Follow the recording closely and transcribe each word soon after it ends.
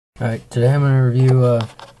Alright, today I'm going to review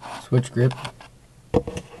Switch Grip.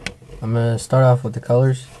 I'm going to start off with the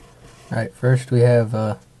colors. Alright, first we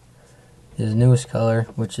have his newest color,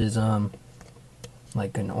 which is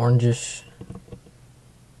like an orangish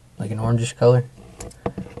color.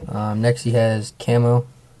 Next he has camo,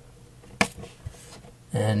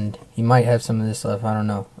 and he might have some of this left, I don't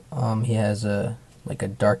know. He has like a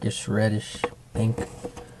darkish reddish pink,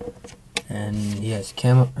 and he has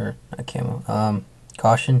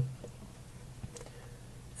caution,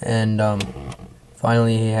 and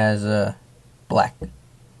finally he has black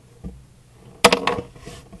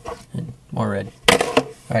and more red.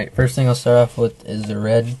 Alright, first thing I'll start off with is the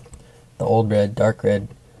red, the old red, dark red.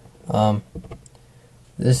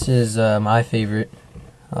 This is my favorite.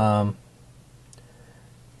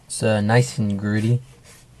 It's nice and gritty.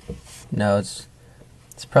 No, it's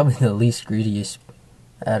probably the least grittiest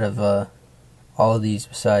out of all of these,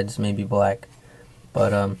 besides maybe black.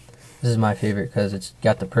 But this is my favorite because it's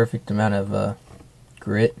got the perfect amount of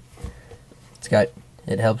grit.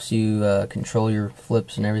 It helps you control your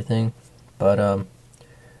flips and everything. But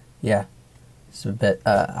yeah, it's a bit.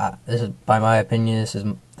 This is, by my opinion, this is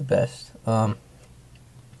the best.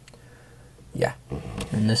 Yeah,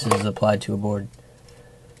 and this is applied to a board.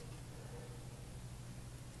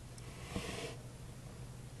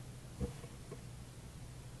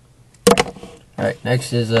 Alright,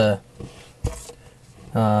 next is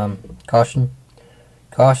caution.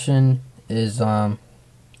 Caution is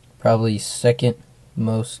probably second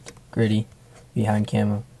most gritty behind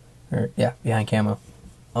camo. Behind camo.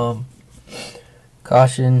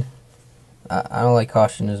 Caution, I don't like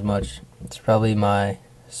caution as much. It's probably my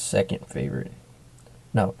second favorite.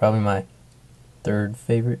 No, probably my third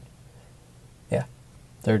favorite. Yeah,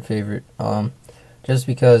 third favorite. Just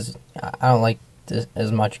because I don't like this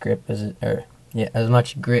as much grip as it, as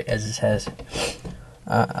much grit as this has.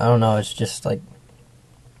 I don't know. It's just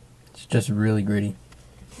really gritty.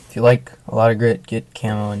 If you like a lot of grit, get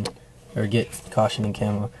camo or get caution and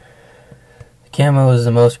camo. Camo is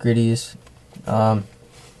the most grittiest.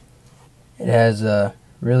 It has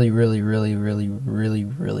really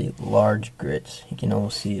large grits. You can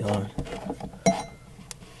almost see it on.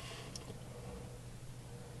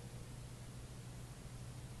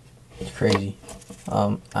 It's crazy.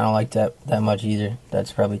 I don't like that much either.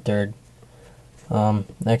 That's probably third.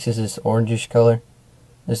 Next is this orangish color.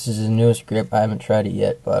 This is his newest grip. I haven't tried it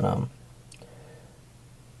yet, but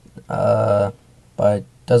it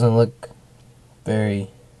doesn't look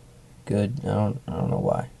very good. I don't know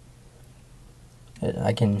why.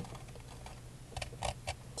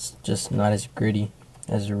 It's just not as gritty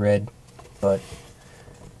as the red, but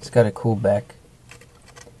it's got a cool back.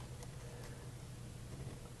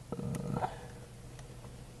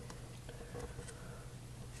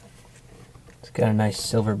 It's got a nice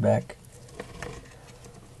silver back.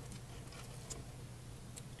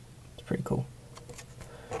 It's pretty cool.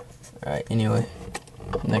 Alright, anyway,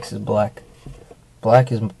 next is black. Black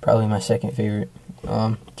is probably my second favorite,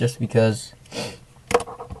 just because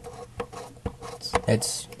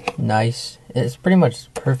it's nice. It's pretty much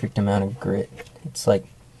the perfect amount of grit. It's like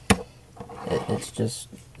it's just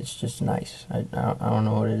nice. I don't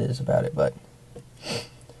know what it is about it, but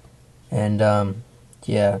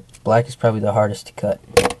yeah, black is probably the hardest to cut.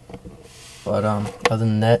 But other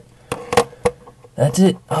than that, that's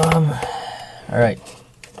it. Alright.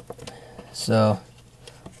 So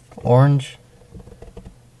orange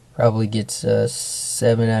probably gets a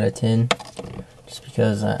 7 out of 10, just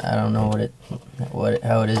because I don't know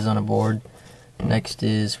how it is on a board. Next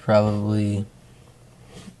is probably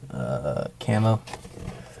camo,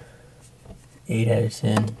 8 out of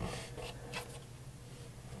 10.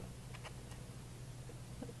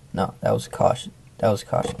 No, that was caution. This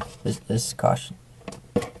is caution.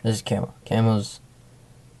 This is camo. Camo's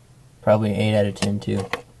probably 8 out of 10 too.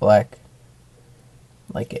 Black,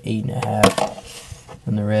 like an 8.5,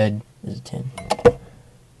 and the red is a 10.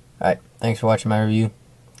 Alright, thanks for watching my review.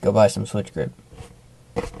 Go buy some Switch Grip.